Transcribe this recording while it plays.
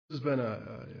This has been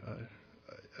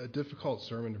a difficult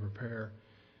sermon to prepare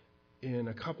in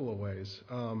a couple of ways.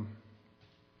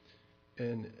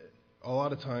 And a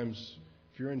lot of times,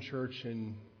 if you're in church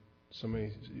and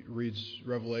somebody reads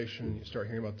Revelation and you start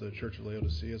hearing about the church of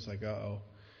Laodicea, it's like, uh-oh,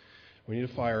 we need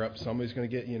to fire up. Somebody's going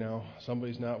to get,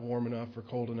 somebody's not warm enough or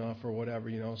cold enough or whatever,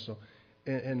 So,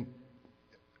 and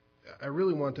I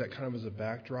really want that kind of as a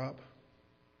backdrop.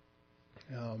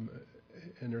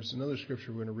 And there's another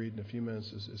scripture we're going to read in a few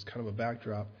minutes is kind of a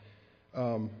backdrop.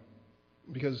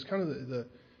 Because it's kind of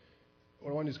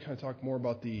what I want to do is kind of talk more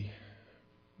about we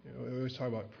always talk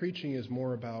about preaching is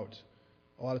more about,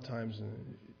 a lot of times,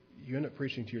 you end up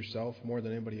preaching to yourself more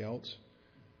than anybody else.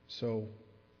 So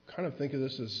kind of think of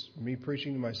this as me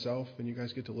preaching to myself, and you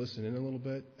guys get to listen in a little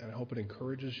bit, and I hope it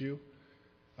encourages you.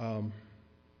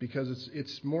 Because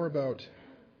it's more about,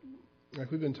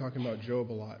 like we've been talking about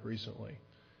Job a lot recently.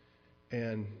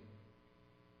 And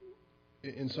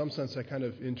in some sense, I kind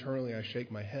of internally, I shake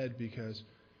my head because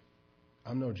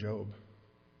I'm no Job.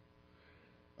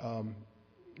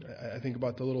 I think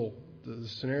about the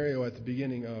scenario at the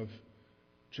beginning of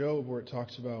Job where it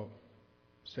talks about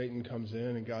Satan comes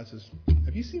in and God says,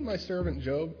 "Have you seen my servant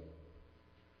Job?"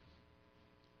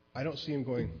 I don't see him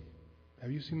going,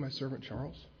 "Have you seen my servant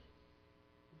Charles?"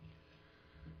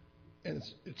 And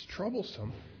it's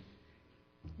troublesome,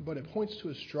 but it points to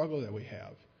a struggle that we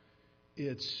have.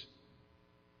 It's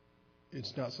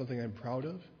not something I'm proud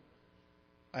of.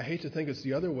 I hate to think it's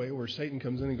the other way where Satan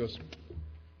comes in and goes,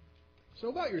 "So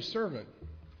about your servant.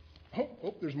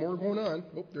 Oh, there's more going on.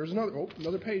 Oh, there's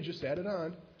another page just added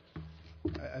on."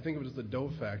 I think it was the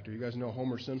dough factor. You guys know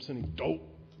Homer Simpson? He's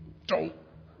dough,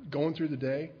 going through the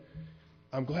day.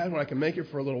 I'm glad when I can make it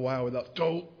for a little while without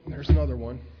dough. There's another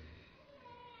one.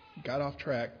 Got off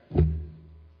track.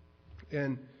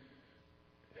 And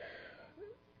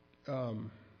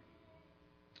 1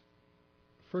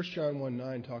 John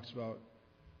 1:9 talks about,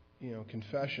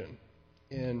 confession.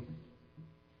 And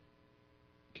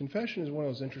confession is one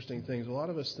of those interesting things. A lot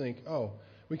of us think,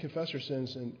 we confess our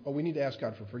sins and, we need to ask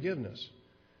God for forgiveness.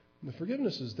 And the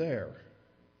forgiveness is there.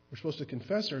 We're supposed to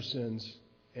confess our sins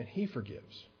and He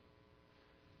forgives.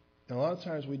 And a lot of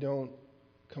times we don't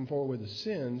come forward with the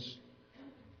sins.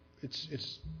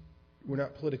 We're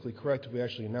not politically correct if we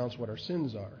actually announce what our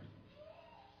sins are.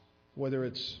 Whether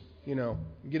it's,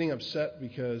 getting upset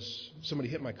because somebody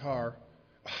hit my car.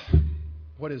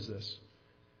 What is this?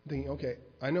 I'm thinking, okay,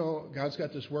 I know God's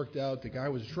got this worked out. The guy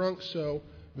was drunk, so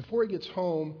before he gets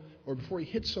home or before he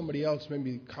hits somebody else,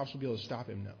 maybe the cops will be able to stop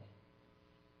him now.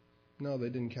 No, they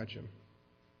didn't catch him.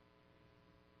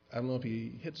 I don't know if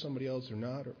he hit somebody else or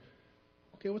not.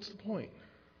 Okay, what's the point?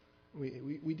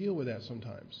 We deal with that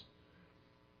sometimes.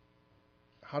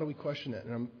 How do we question that?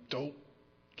 And I'm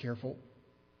careful.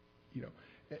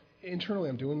 Internally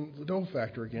I'm doing the dough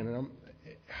factor again, and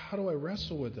how do I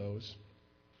wrestle with those?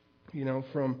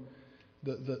 From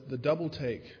the double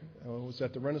take. I was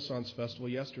at the Renaissance Festival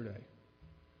yesterday,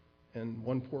 and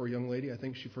one poor young lady, I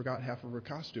think she forgot half of her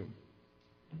costume.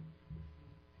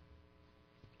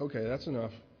 Okay, that's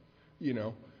enough,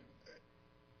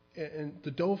 And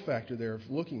the dough factor there of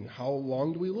looking, how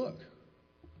long do we look?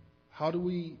 How do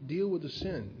we deal with the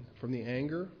sin? From the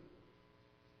anger?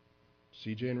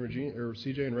 CJ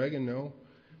and Reagan know.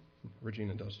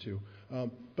 Regina does too.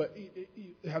 But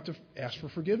you have to ask for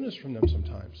forgiveness from them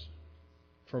sometimes.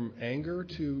 From anger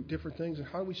to different things. And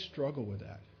how do we struggle with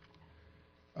that?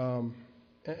 And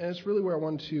it's really where I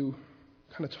wanted to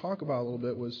kind of talk about a little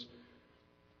bit was,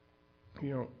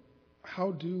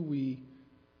 how do we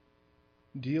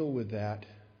deal with that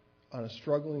on a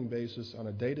struggling basis, on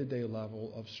a day-to-day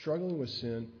level of struggling with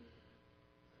sin,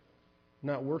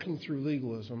 not working through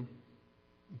legalism,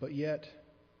 but yet,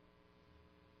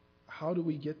 how do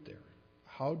we get there?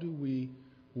 How do we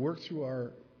work through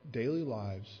our daily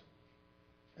lives,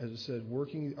 as it said,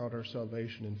 working out our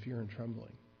salvation in fear and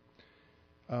trembling?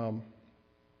 The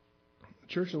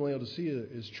church in Laodicea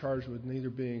is charged with neither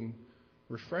being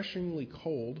refreshingly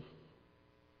cold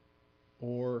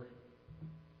or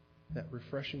that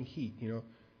refreshing heat.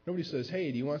 Nobody says,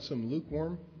 "Hey, do you want some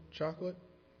lukewarm chocolate?"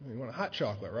 You want a hot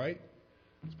chocolate, right?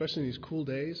 Especially in these cool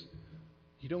days.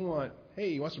 You don't want,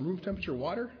 "Hey, you want some room temperature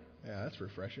water?" Yeah, that's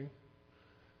refreshing.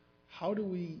 How do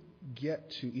we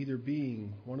get to either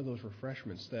being one of those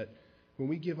refreshments that when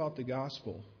we give out the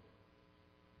gospel,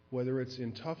 whether it's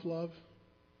in tough love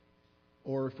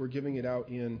or if we're giving it out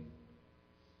in,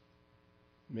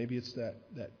 maybe it's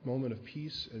that moment of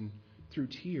peace and through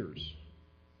tears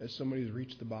as somebody's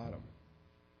reached the bottom.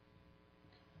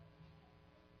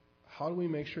 How do we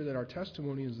make sure that our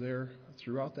testimony is there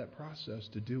throughout that process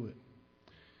to do it?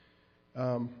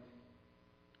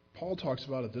 Paul talks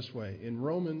about it this way. In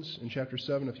Romans, in chapter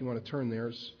 7, if you want to turn there,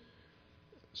 it's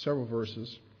several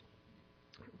verses.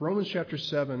 Romans chapter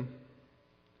 7,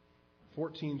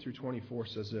 14 through 24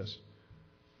 says this.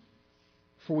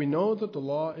 For we know that the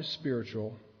law is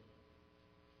spiritual,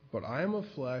 but I am of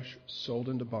flesh, sold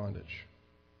into bondage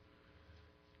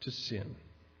to sin.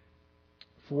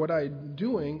 For what I am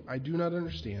doing, I do not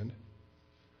understand.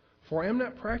 For I am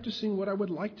not practicing what I would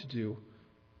like to do,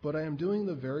 but I am doing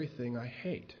the very thing I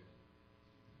hate.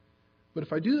 But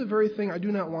if I do the very thing I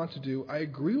do not want to do, I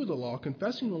agree with the law,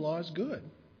 confessing the law is good.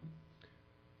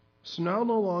 So now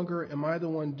no longer am I the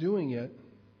one doing it,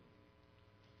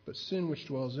 but sin which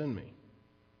dwells in me.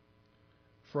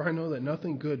 For I know that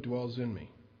nothing good dwells in me,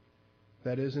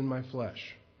 that is, in my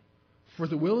flesh. For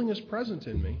the willing is present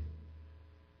in me,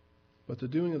 but the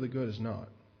doing of the good is not.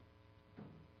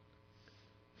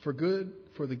 For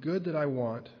the good that I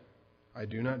want, I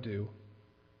do not do,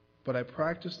 but I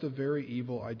practice the very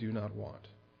evil I do not want.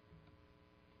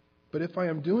 But if I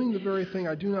am doing the very thing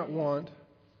I do not want,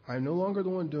 I am no longer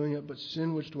the one doing it, but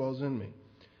sin which dwells in me.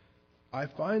 I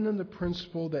find then the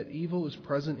principle that evil is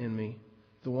present in me,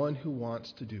 the one who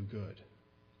wants to do good.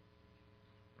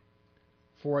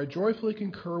 For I joyfully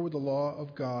concur with the law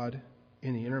of God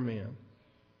in the inner man,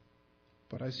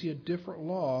 but I see a different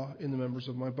law in the members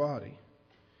of my body,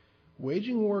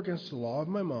 waging war against the law of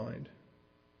my mind,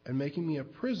 and making me a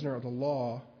prisoner of the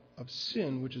law of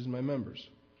sin which is in my members.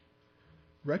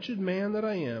 Wretched man that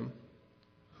I am,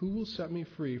 who will set me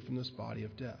free from this body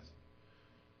of death?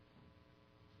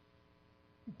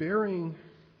 Bearing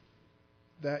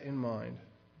that in mind,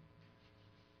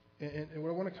 and what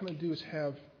I want to kind of do is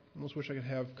have, I almost wish I could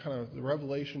have kind of the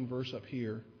Revelation verse up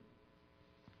here,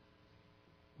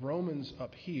 Romans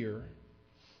up here,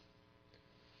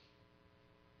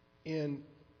 and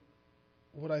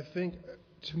what I think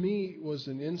to me was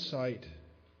an insight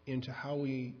into how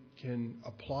we can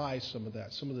apply some of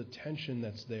that, some of the tension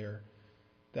that's there,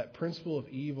 that principle of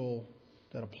evil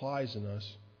that applies in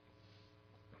us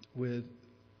with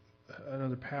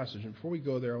another passage. And before we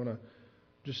go there, I want to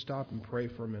just stop and pray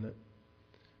for a minute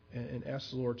and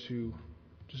ask the Lord to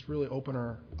just really open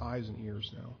our eyes and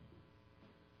ears now.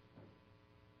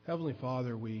 Heavenly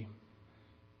Father, we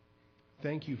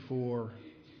thank you for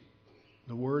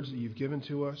the words that you've given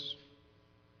to us.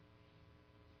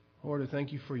 Lord, I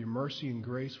thank you for your mercy and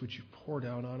grace which you've poured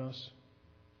out on us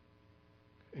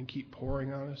and keep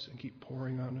pouring on us and keep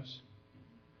pouring on us.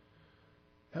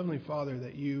 Heavenly Father,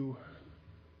 that you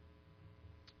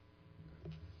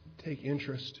take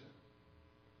interest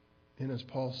in, as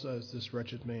Paul says, this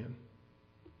wretched man.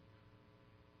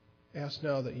 Ask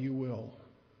now that you will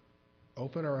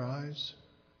open our eyes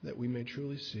that we may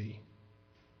truly see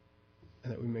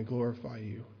and that we may glorify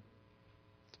you.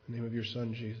 In the name of your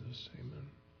Son, Jesus, amen.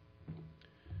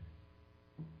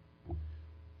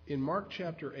 In Mark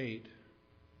chapter 8,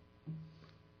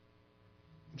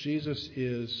 Jesus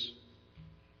is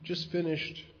just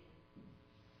finished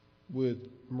with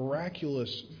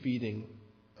miraculous feeding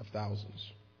of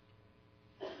thousands.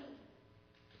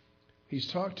 He's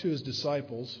talked to his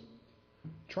disciples,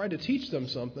 tried to teach them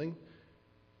something,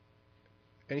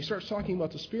 and he starts talking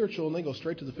about the spiritual, and they go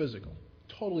straight to the physical.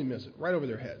 Totally miss it, right over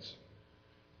their heads.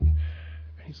 And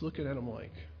he's looking at them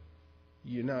like,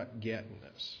 you're not getting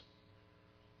this.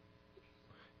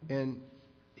 And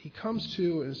he comes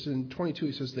to, it's in 22,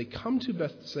 he says, they come to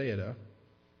Bethsaida,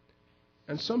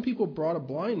 and some people brought a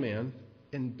blind man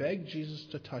and begged Jesus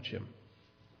to touch him.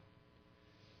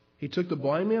 He took the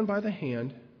blind man by the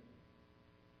hand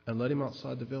and led him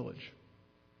outside the village.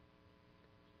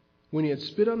 When he had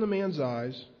spit on the man's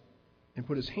eyes and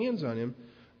put his hands on him,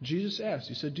 Jesus asked,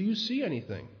 he said, "Do you see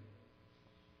anything?"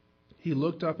 He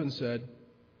looked up and said,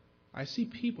 "I see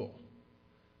people.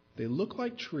 They look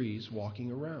like trees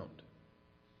walking around."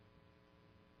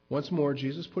 Once more,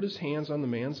 Jesus put his hands on the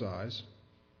man's eyes,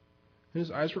 and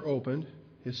his eyes were opened,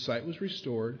 his sight was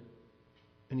restored,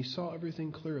 and he saw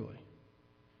everything clearly.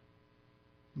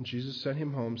 And Jesus sent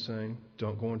him home, saying,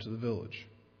 "Don't go into the village."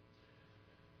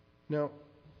 Now,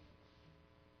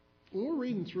 when we're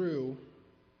reading through,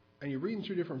 and you're reading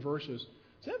through different verses,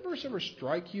 does that verse ever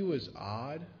strike you as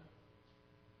odd?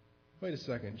 Wait a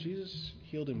second, Jesus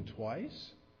healed him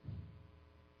twice?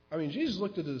 I mean, Jesus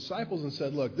looked at the disciples and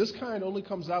said, look, this kind only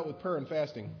comes out with prayer and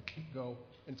fasting. Go,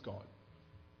 and it's gone.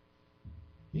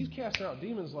 He's casting out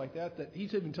demons like that he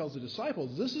even tells the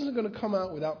disciples, this isn't going to come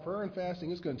out without prayer and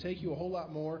fasting. It's going to take you a whole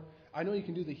lot more. I know you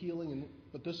can do the healing,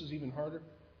 but this is even harder.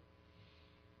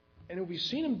 And we've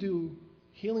seen him do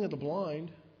healing of the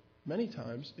blind many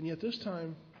times, and yet this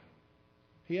time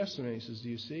he asked them, and he says, "Do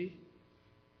you see?"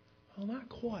 "Well, not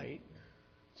quite.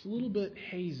 It's a little bit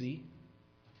hazy.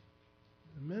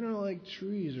 The men are like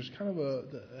trees. There's kind of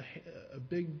a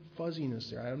big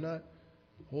fuzziness there. I'm not...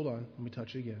 Hold on. Let me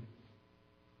touch it again.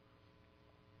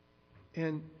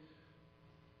 And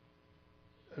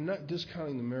I'm not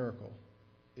discounting the miracle.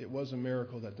 It was a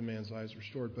miracle that the man's eyes were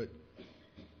restored, but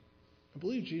I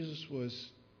believe Jesus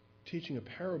was teaching a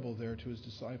parable there to his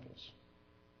disciples.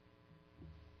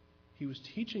 He was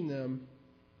teaching them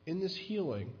in this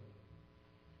healing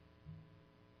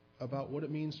about what it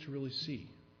means to really see.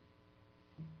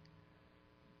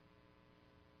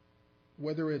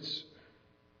 Whether it's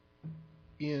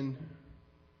in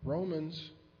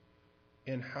Romans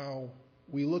and how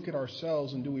we look at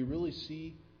ourselves and do we really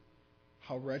see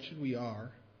how wretched we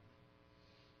are,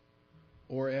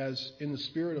 or as in the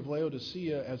spirit of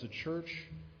Laodicea, as a church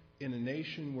in a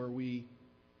nation where we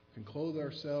can clothe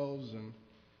ourselves and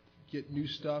get new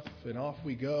stuff and off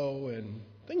we go, and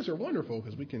things are wonderful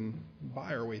because we can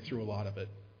buy our way through a lot of it.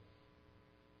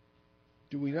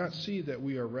 Do we not see that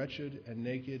we are wretched and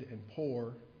naked and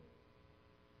poor,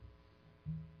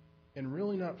 and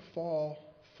really not fall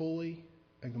fully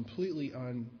and completely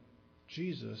on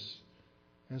Jesus,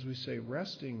 as we say,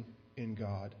 resting in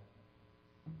God?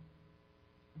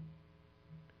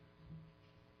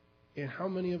 And how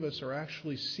many of us are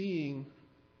actually seeing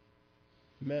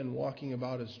men walking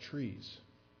about as trees?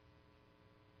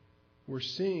 We're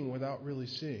seeing without really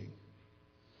seeing.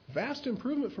 Vast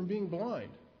improvement from being blind.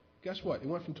 Guess what? It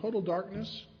went from total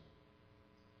darkness.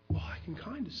 Well, I can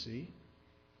kind of see.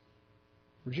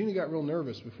 Regina got real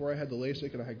nervous before I had the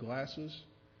LASIK and I had glasses.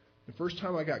 The first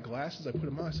time I got glasses, I put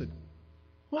them on. I said,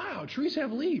 "Wow, trees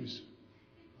have leaves.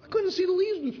 I couldn't see the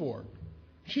leaves before."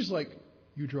 She's like,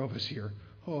 "You drove us here."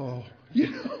 Oh, you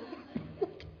know.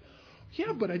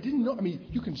 Yeah, but I didn't know. I mean,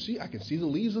 I can see the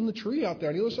leaves on the tree out there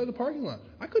on the other side of the parking lot.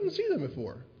 I couldn't see them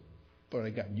before, but I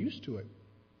got used to it.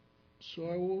 So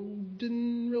I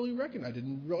didn't really I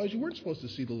didn't realize you weren't supposed to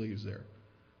see the leaves there,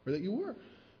 or that you were.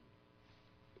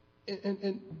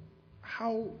 And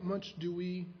how much do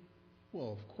we?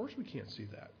 Well, of course we can't see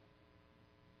that.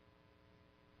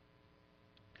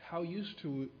 How used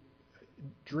to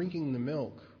drinking the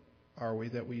milk are we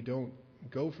that we don't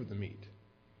go for the meat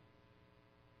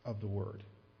of the Word?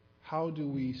 How do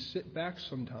we sit back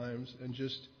sometimes and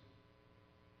just,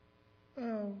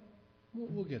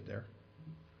 we'll get there?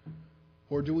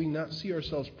 Or do we not see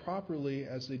ourselves properly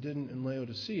as they didn't in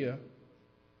Laodicea,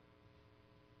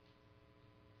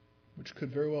 which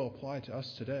could very well apply to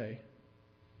us today,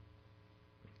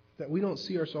 that we don't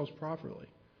see ourselves properly?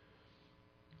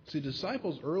 See,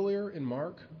 disciples earlier in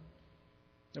Mark,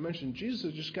 I mentioned Jesus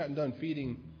had just gotten done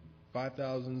feeding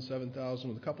 5,000, 7,000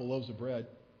 with a couple loaves of bread.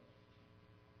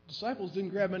 Disciples didn't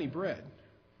grab any bread.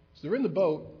 So they're in the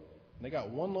boat, and they got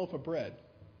one loaf of bread.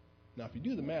 Now, if you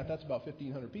do the math, that's about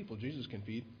 1,500 people Jesus can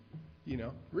feed.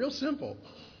 Real simple.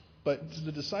 But it's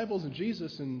the disciples and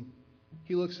Jesus, and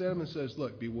he looks at them and says,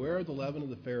 "Look, beware of the leaven of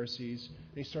the Pharisees."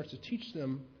 And he starts to teach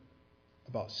them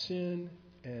about sin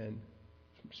and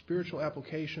spiritual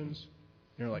applications.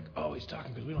 And they're like, "Oh, he's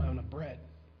talking because we don't have enough bread."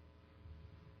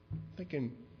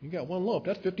 Thinking, you got one loaf.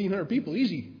 That's 1,500 people.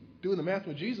 Easy. Doing the math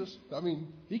with Jesus. I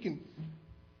mean, he can.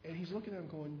 And he's looking at them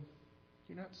going,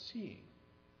 "You're not seeing.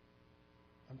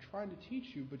 I'm trying to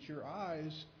teach you, but your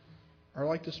eyes are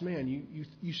like this man.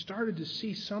 You started to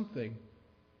see something,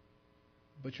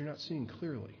 but you're not seeing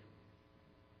clearly."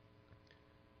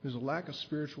 There's a lack of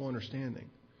spiritual understanding.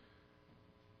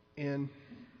 And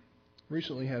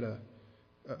recently had a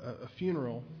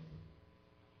funeral,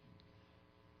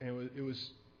 and it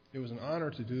was an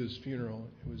honor to do this funeral.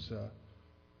 It was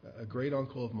a great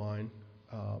uncle of mine.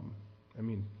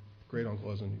 Great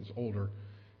uncle as in he was older,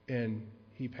 and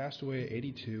he passed away at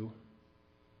 82,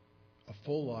 a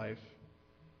full life.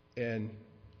 And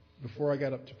before I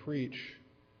got up to preach,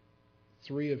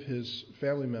 3 of his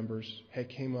family members had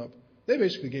came up. They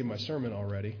basically gave my sermon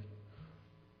already,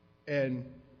 and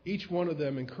each one of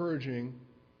them encouraging,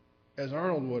 as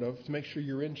Arnold would have, to make sure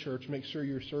you're in church, make sure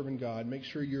you're serving God, make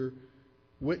sure your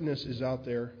witness is out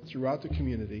there throughout the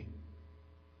community.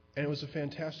 And it was a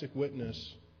fantastic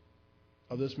witness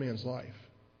of this man's life.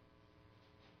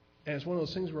 And it's one of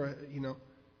those things where,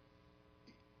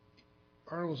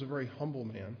 Arnold was a very humble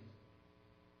man.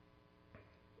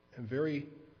 And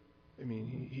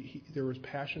there was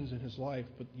passions in his life,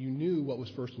 but you knew what was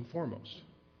first and foremost.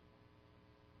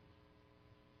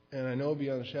 And I know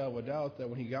beyond a shadow of a doubt that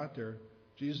when he got there,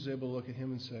 Jesus was able to look at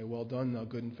him and say, "Well done, thou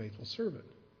good and faithful servant."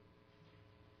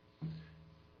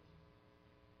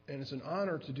 And it's an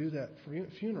honor to do that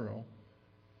funeral,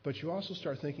 but you also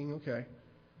start thinking, okay,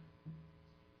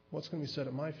 what's going to be said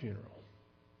at my funeral?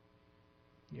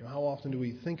 How often do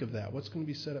we think of that? What's going to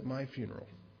be said at my funeral?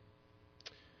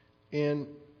 And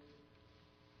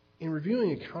in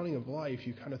reviewing Accounting of Life,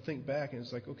 you kind of think back and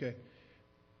it's like, okay,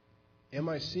 am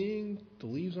I seeing the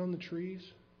leaves on the trees?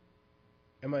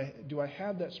 Do I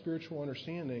have that spiritual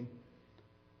understanding?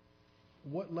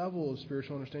 What level of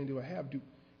spiritual understanding do I have?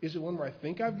 Is it one where I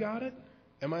think I've got it?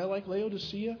 Am I like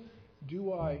Laodicea?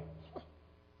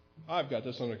 I've got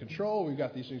this under control. We've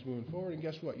got these things moving forward. And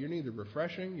guess what? You're neither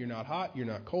refreshing, you're not hot, you're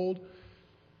not cold.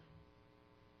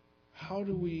 How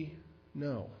do we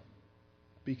know?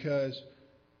 Because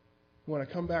when I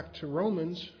come back to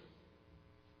Romans,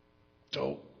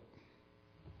 did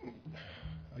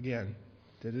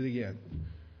it again,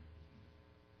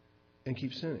 and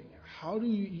keep sinning. How do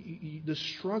you the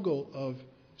struggle of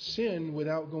sin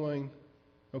without going,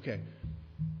 okay,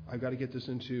 I've got to get this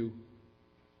into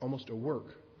almost a work.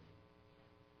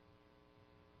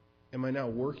 Am I now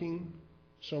working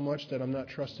so much that I'm not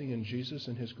trusting in Jesus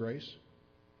and His grace?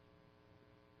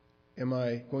 Am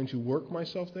I going to work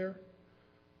myself there?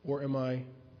 Or am I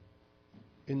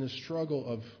in the struggle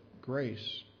of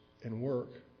grace and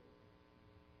work?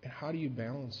 And how do you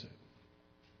balance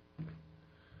it?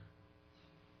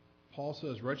 Paul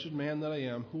says, "Wretched man that I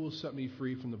am, who will set me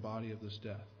free from the body of this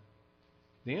death?"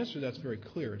 The answer to that's very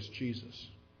clear. It's Jesus.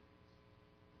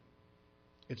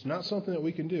 It's not something that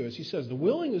we can do. As he says, the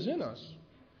willing is in us.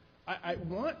 I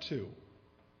want to,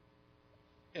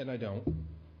 and I don't.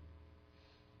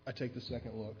 I take the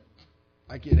second look.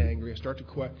 I get angry. I start to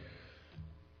quit.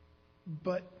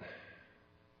 But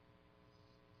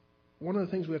one of the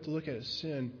things we have to look at is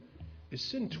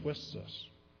sin twists us.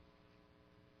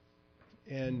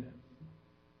 And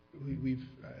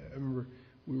I remember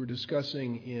we were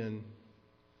discussing in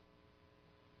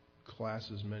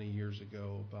classes many years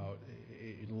ago about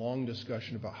a long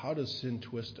discussion about how does sin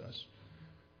twist us.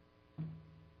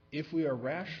 If we are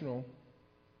rational,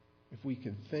 if we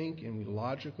can think and we're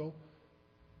logical,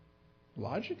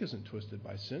 logic isn't twisted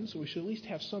by sin, so we should at least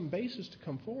have some basis to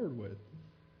come forward with.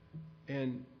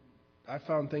 And I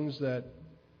found things that,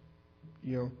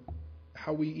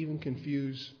 how we even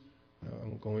confuse, I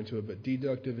won't go into it, but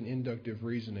deductive and inductive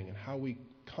reasoning and how we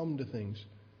come to things.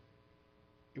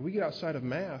 If we get outside of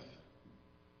math,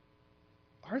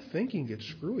 our thinking gets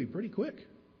screwy pretty quick.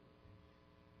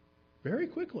 Very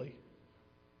quickly.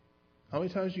 How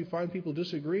many times do you find people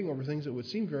disagreeing over things that would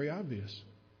seem very obvious?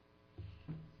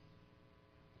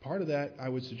 Part of that, I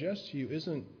would suggest to you,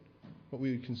 isn't what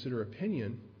we would consider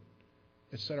opinion.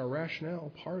 It's that our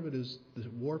rationale, part of it is the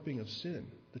warping of sin,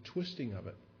 the twisting of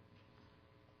it.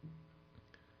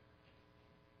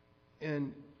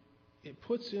 And it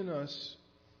puts in us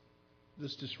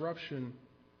this disruption,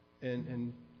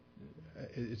 and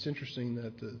it's interesting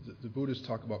that the Buddhists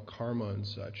talk about karma and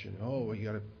such, and you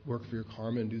got to work for your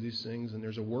karma and do these things, and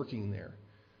there's a working there.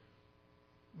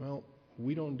 Well,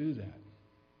 we don't do that.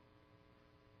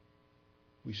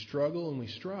 We struggle and we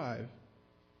strive,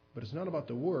 but it's not about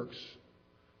the works.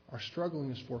 Our struggling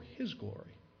is for His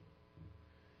glory.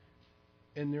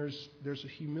 And there's a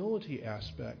humility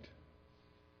aspect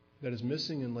that is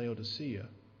missing in Laodicea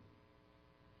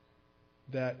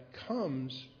that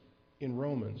comes in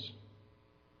Romans,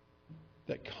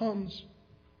 that comes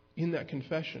in that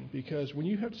confession. Because when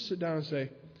you have to sit down and say,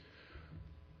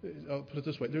 I'll put it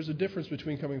this way, there's a difference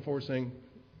between coming forward saying,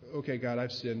 okay, God,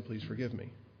 I've sinned, please forgive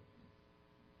me.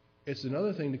 It's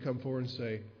another thing to come forward and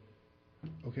say,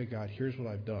 okay, God, here's what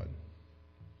I've done,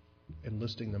 and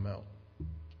listing them out.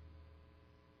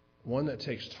 One that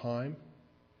takes time.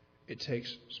 It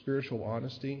takes spiritual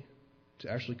honesty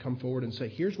to actually come forward and say,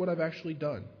 here's what I've actually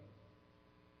done.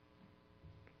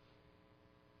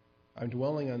 I'm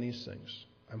dwelling on these things.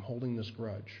 I'm holding this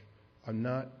grudge. I'm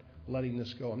not letting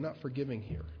this go. I'm not forgiving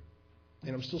here.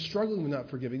 And I'm still struggling with not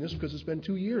forgiving this because it's been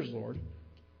 2 years, Lord.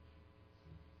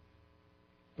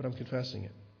 But I'm confessing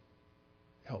it.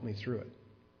 Help me through it.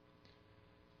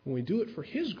 When we do it for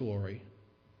His glory,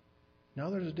 now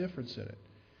there's a difference in it.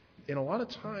 And a lot of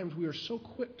times we are so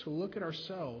quick to look at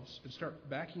ourselves and start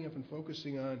backing up and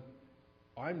focusing on,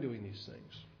 I'm doing these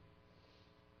things.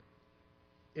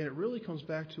 And it really comes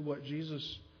back to what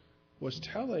Jesus was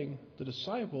telling the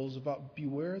disciples about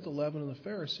beware the leaven of the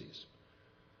Pharisees.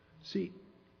 See,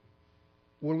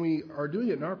 when we are doing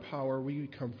it in our power, we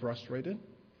become frustrated,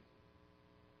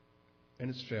 and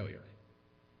it's failure.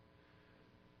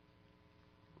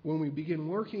 When we begin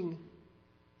working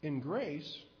in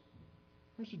grace,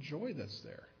 there's a joy that's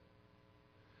there.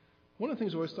 One of the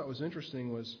things I always thought was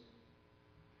interesting was,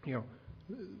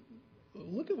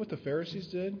 look at what the Pharisees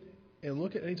did, and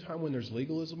look at any time when there's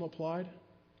legalism applied,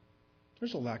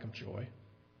 there's a lack of joy.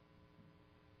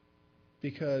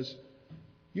 Because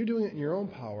you're doing it in your own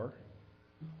power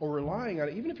or relying on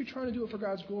it, even if you're trying to do it for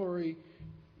God's glory,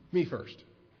 me first.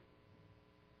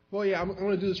 Well, yeah, I'm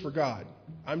going to do this for God.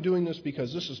 I'm doing this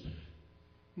because this is...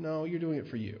 No, you're doing it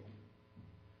for you.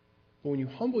 But when you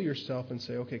humble yourself and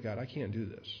say, okay, God, I can't do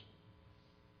this.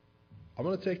 I'm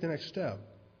going to take the next step,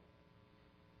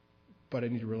 but I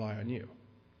need to rely on you.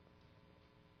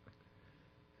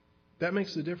 That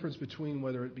makes the difference between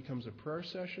whether it becomes a prayer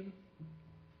session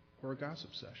or a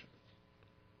gossip session.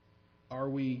 Are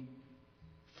we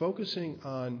focusing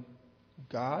on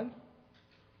God,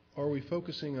 or are we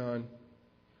focusing on,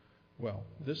 well,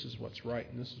 this is what's right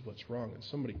and this is what's wrong, and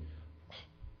somebody,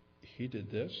 he did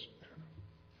this?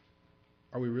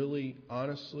 Are we really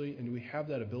honestly, and do we have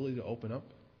that ability to open up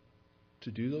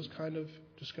to do those kind of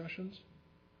discussions?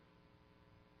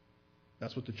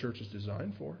 That's what the church is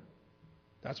designed for.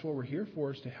 That's what we're here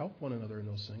for, is to help one another in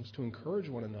those things, to encourage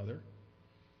one another.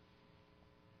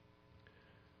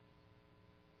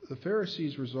 The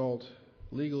Pharisees' result,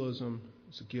 legalism,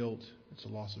 it's a guilt, it's a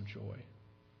loss of joy.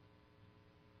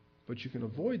 But you can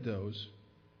avoid those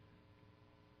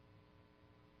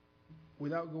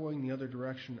without going the other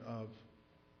direction of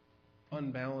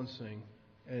unbalancing.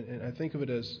 And I think of it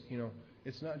as,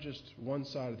 it's not just one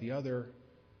side or the other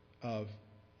of,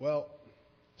 well,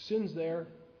 sin's there,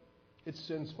 it's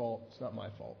sin's fault, it's not my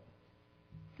fault.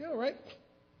 Right?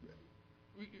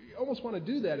 We almost want to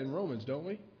do that in Romans, don't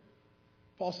we?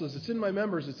 Paul says, it's in my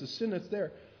members, it's a sin that's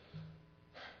there.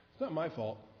 It's not my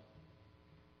fault.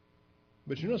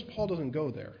 But you notice Paul doesn't go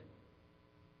there.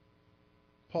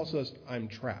 Paul says, I'm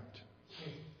trapped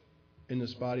in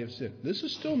this body of sin. This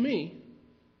is still me,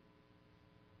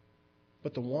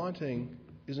 but the wanting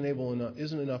isn't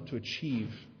enough to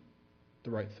achieve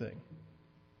the right thing.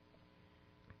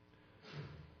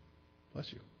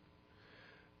 Bless you.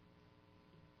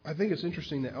 I think it's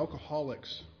interesting that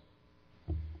alcoholics,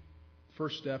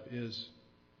 first step is,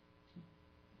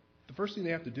 the first thing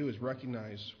they have to do is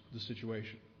recognize the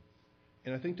situation.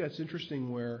 And I think that's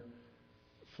interesting where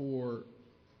for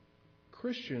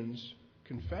Christians,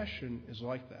 confession is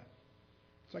like that.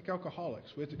 It's like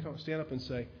alcoholics. We have to stand up and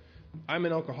say, I'm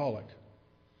an alcoholic.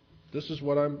 This is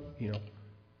what I'm,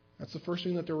 that's the first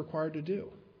thing that they're required to do.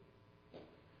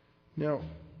 Now,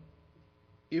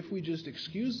 if we just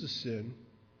excuse the sin,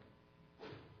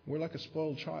 we're like a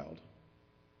spoiled child.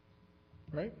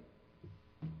 Right?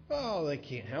 Oh, they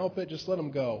can't help it. Just let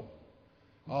them go.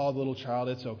 Oh, the little child,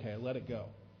 it's okay. Let it go.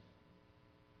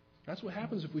 That's what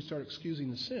happens if we start excusing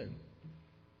the sin.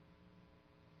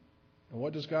 And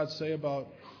what does God say about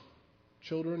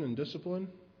children and discipline?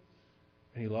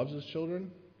 And He loves His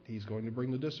children. He's going to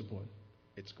bring the discipline.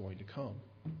 It's going to come.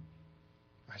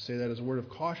 I say that as a word of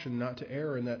caution, not to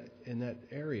err in that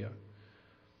area,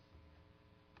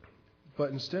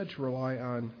 but instead to rely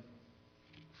on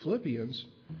Philippians,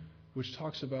 which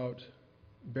talks about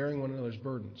bearing one another's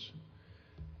burdens.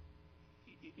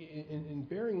 In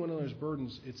bearing one another's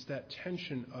burdens, it's that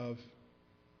tension of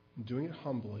doing it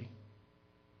humbly,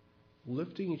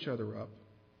 lifting each other up,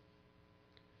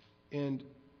 and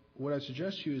what I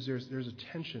suggest to you is there's a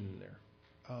tension in there.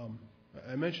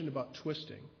 I mentioned about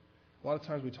twisting. A lot of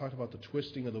times we talk about the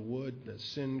twisting of the wood that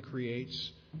sin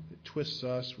creates. It twists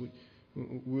us.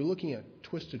 We're looking at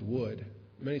twisted wood.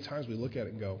 Many times we look at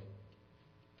it and go,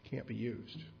 can't be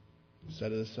used.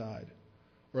 Set it aside.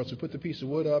 Or else we put the piece of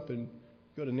wood up and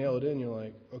go to nail it in. You're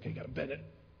like, okay, got to bend it,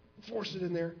 force it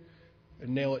in there,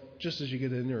 and nail it just as you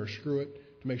get it in there, or screw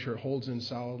it to make sure it holds in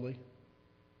solidly.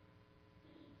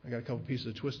 I got a couple pieces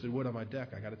of twisted wood on my deck.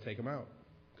 I got to take them out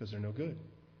because they're no good.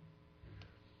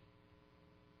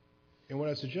 And what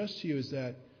I suggest to you is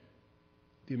that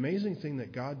the amazing thing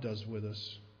that God does with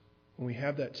us when we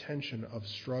have that tension of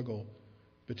struggle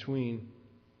between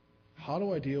how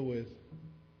do I deal with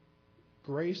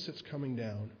grace that's coming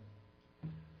down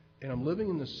and I'm living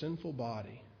in this sinful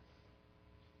body.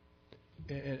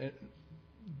 And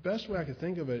best way I could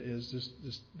think of it is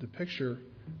the picture.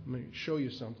 Let me show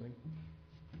you something.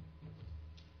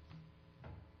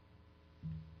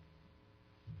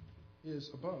 Is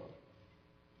a bow.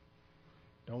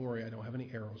 Don't worry, I don't have any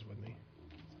arrows with me.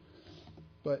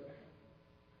 But,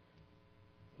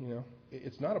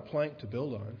 it's not a plank to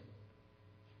build on,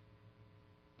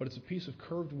 but it's a piece of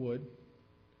curved wood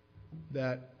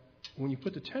that when you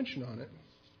put the tension on it,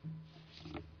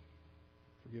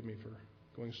 forgive me for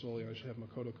going slowly, I should have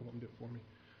Makoto come up and do it for me.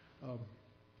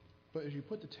 But as you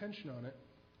put the tension on it,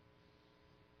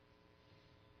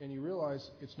 and you realize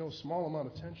it's no small amount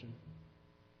of tension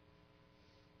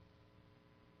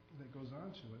that goes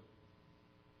on to it,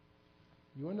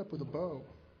 you end up with a bow.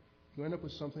 You end up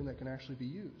with something that can actually be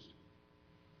used.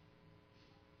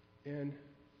 And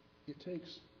it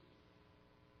takes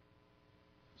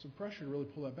some pressure to really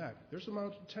pull that back. There's some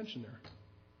amount of tension there.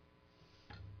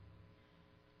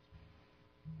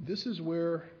 This is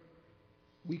where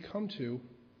we come to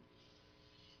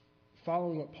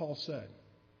following what Paul said.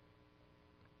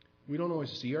 We don't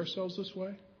always see ourselves this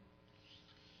way,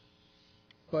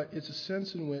 but it's a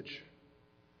sense in which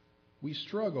we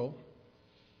struggle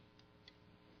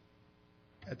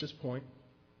at this point.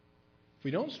 If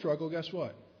we don't struggle, guess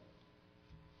what?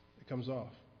 It comes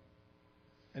off.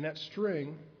 And that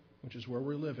string, which is where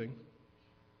we're living,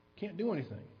 can't do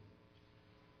anything.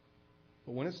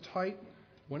 But when it's tight,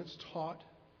 when it's taut,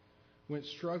 when it's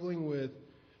struggling with,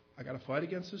 I got to fight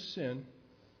against this sin,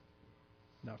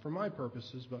 not for my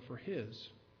purposes, but for His,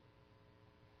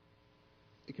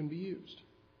 it can be used.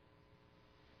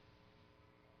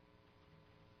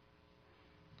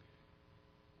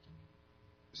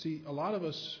 See, a lot of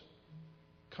us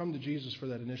come to Jesus for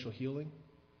that initial healing,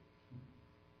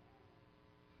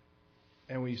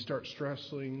 and we start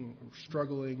struggling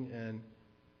and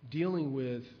dealing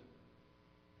with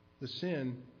the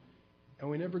sin, and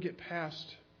we never get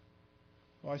past,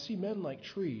 well, I see men like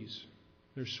trees.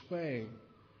 They're swaying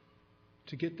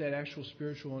to get that actual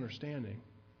spiritual understanding.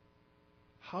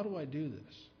 How do I do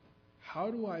this?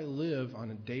 How do I live on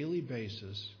a daily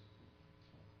basis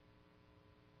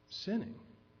sinning?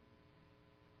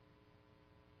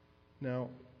 Now,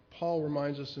 Paul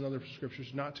reminds us in other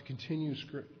scriptures not to continue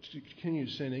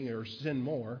sinning or sin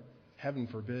more. Heaven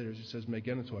forbid, as he says, me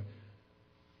genitoi.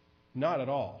 Not at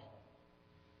all.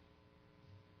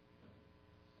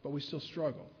 But we still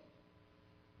struggle.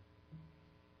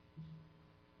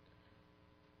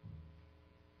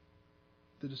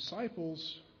 The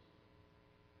disciples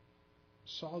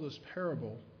saw this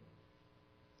parable,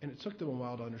 and it took them a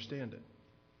while to understand it.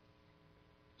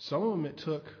 Some of them it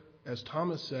took, as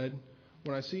Thomas said,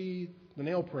 when I see the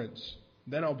nail prints,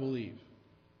 then I'll believe.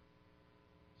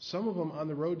 Some of them on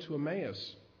the road to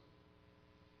Emmaus.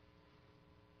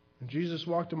 And Jesus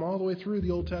walked them all the way through the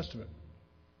Old Testament.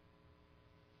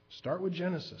 Start with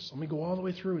Genesis. Let me go all the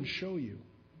way through and show you,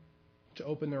 to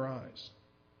open their eyes.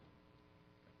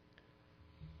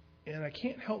 And I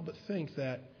can't help but think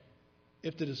that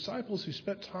if the disciples who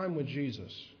spent time with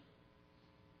Jesus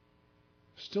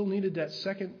still needed that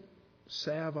second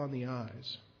salve on the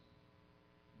eyes,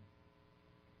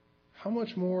 how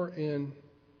much more in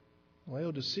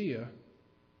Laodicea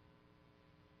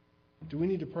do we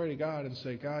need to pray to God and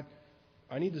say, God,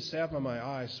 I need the salve on my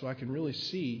eyes so I can really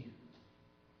see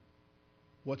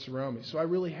what's around me, so I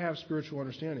really have spiritual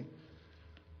understanding.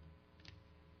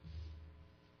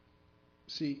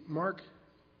 See, Mark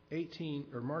 8,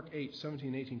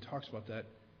 17, 18 talks about that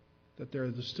there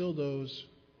are still those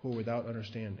who are without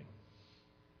understanding.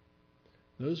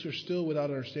 Those who are still without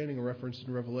understanding are referenced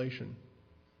in Revelation,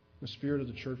 the spirit of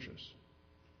the churches.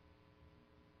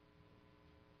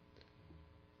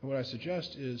 And what I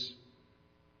suggest is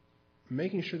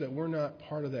making sure that we're not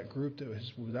part of that group that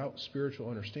is without spiritual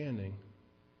understanding.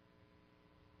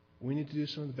 We need to do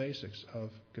some of the basics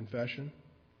of confession,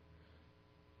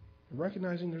 and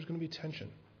recognizing there's going to be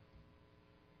tension.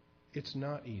 It's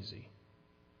not easy.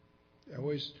 I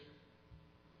always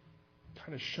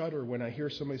kind of shudder when I hear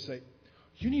somebody say,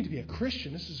 you need to be a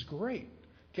Christian. This is great.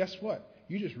 Guess what?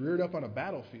 You just reared up on a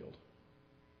battlefield.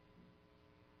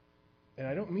 And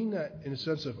I don't mean that in a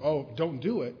sense of, oh, don't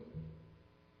do it,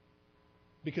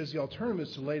 because the alternative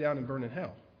is to lay down and burn in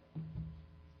hell.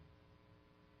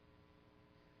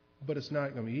 But it's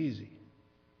not going to be easy.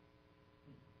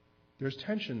 There's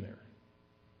tension there.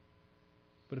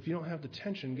 But if you don't have the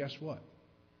tension, guess what?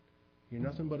 You're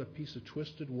nothing but a piece of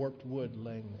twisted, warped wood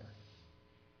laying there.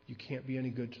 You can't be any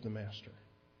good to the master.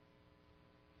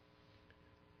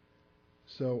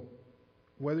 So,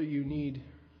 whether you need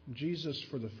Jesus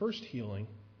for the first healing,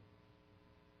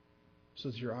 so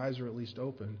that your eyes are at least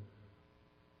open,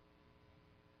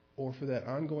 or for that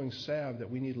ongoing salve that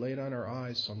we need laid on our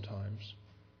eyes sometimes,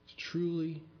 to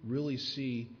truly, really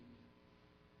see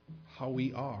how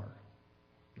we are.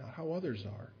 Not how others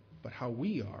are, but how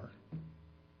we are.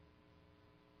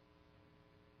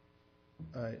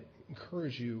 I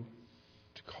encourage you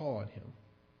to call on Him.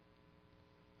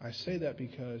 I say that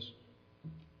because,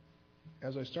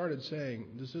 as I started saying,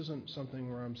 this isn't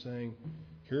something where I'm saying,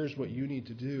 here's what you need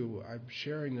to do. I'm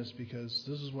sharing this because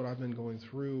this is what I've been going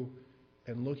through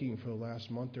and looking for the last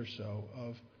month or so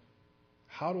of,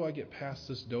 how do I get past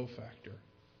this dough factor?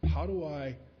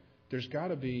 There's got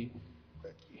to be,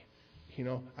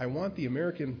 I want the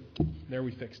American, there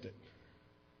we fixed it.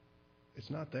 It's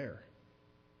not there.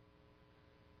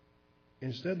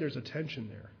 Instead, there's a tension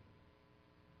there.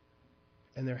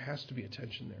 And there has to be a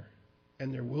tension there.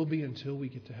 And there will be until we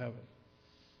get to heaven.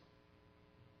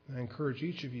 And I encourage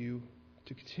each of you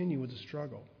to continue with the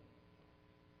struggle.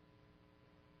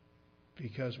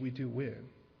 Because we do win.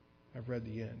 I've read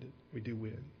the end. We do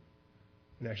win.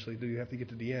 And actually, you have to get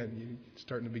to the end. You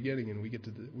start in the beginning and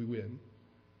we win.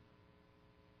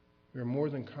 We are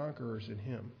more than conquerors in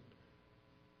Him.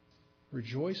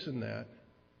 Rejoice in that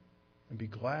and be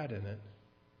glad in it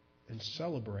and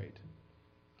celebrate.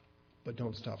 But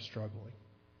don't stop struggling.